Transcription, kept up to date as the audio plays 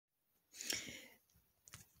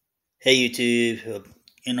Hey YouTube,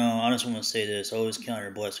 I just want to say this. Always count your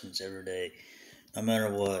blessings every day, no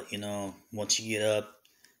matter what. Once you get up,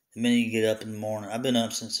 the minute you get up in the morning, I've been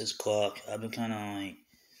up since 6 o'clock. I've been kind of like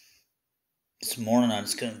this morning. I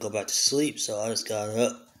just couldn't go back to sleep, so I just got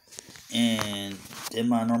up and did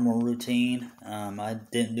my normal routine. I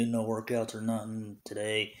didn't do no workouts or nothing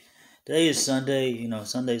today. Today is Sunday.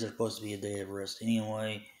 Sundays are supposed to be a day of rest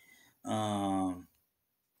anyway. Um,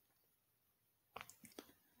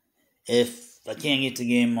 if I can't get the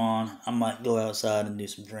game on, I might go outside and do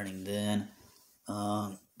some training then.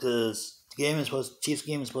 Because the game is supposed, Chiefs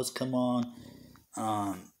game is supposed to come on.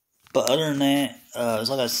 Um, but other than that, it's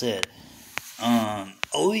like I said,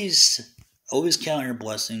 always count your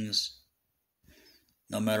blessings,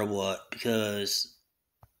 no matter what, because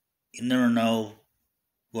you never know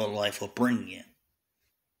what life will bring you,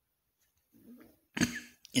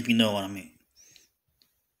 if you know what I mean.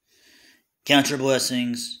 Count your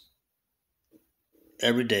blessings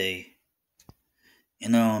every day. The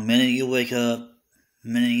minute you wake up, the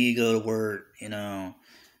minute you go to work, yeah,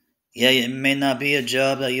 it may not be a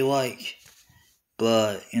job that you like,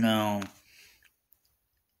 but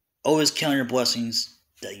always count your blessings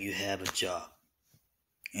that you have a job.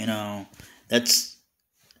 You know, that's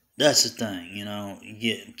that's the thing. You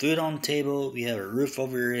get food on the table, you have a roof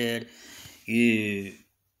over your head, you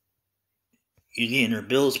you're getting your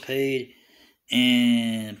bills paid,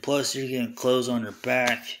 and plus you're getting clothes on your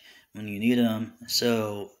back when you need them.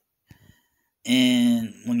 So,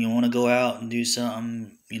 and when you want to go out and do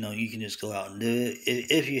something, you can just go out and do it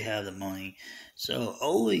if you have the money. So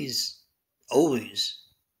always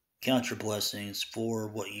count your blessings for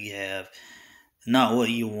what you have, not what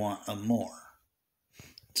you want of more.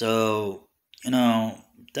 So,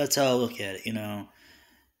 that's how I look at it.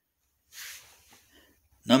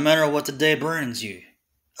 No matter what the day brings you,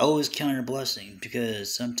 always count your blessing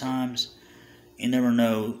because sometimes you never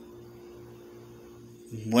know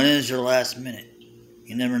when is your last minute.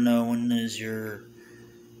 You never know when is your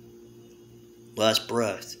last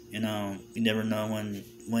breath. You never know when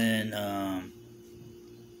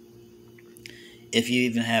if you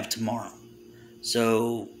even have tomorrow.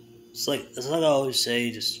 So it's like I always say,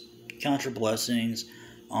 just count your blessings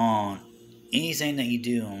on anything that you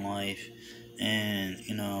do in life, and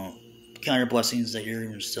count your blessings that you're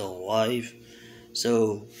even still alive.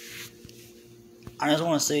 So I just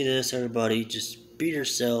want to say this, everybody: just be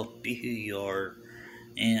yourself, be who you are,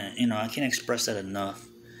 and I can't express that enough.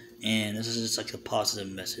 And this is just like a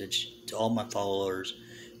positive message to all my followers,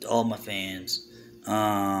 to all my fans.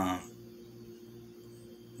 Um,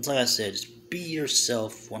 it's like I said, just be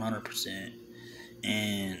yourself 100%,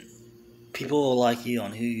 and people will like you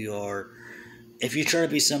on who you are. If you try to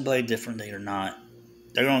be somebody different that you're not,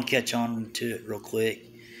 they're gonna catch on to it real quick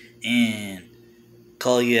and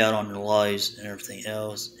call you out on your lies and everything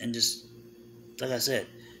else. And just like I said,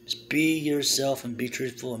 just be yourself and be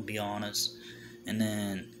truthful and be honest, and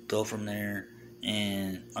then go from there.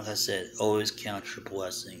 And like I said, always count your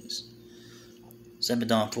blessings. 7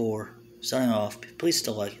 Don 4 signing off. Please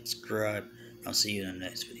still like and subscribe. I'll see you in the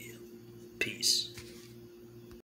next video. Peace.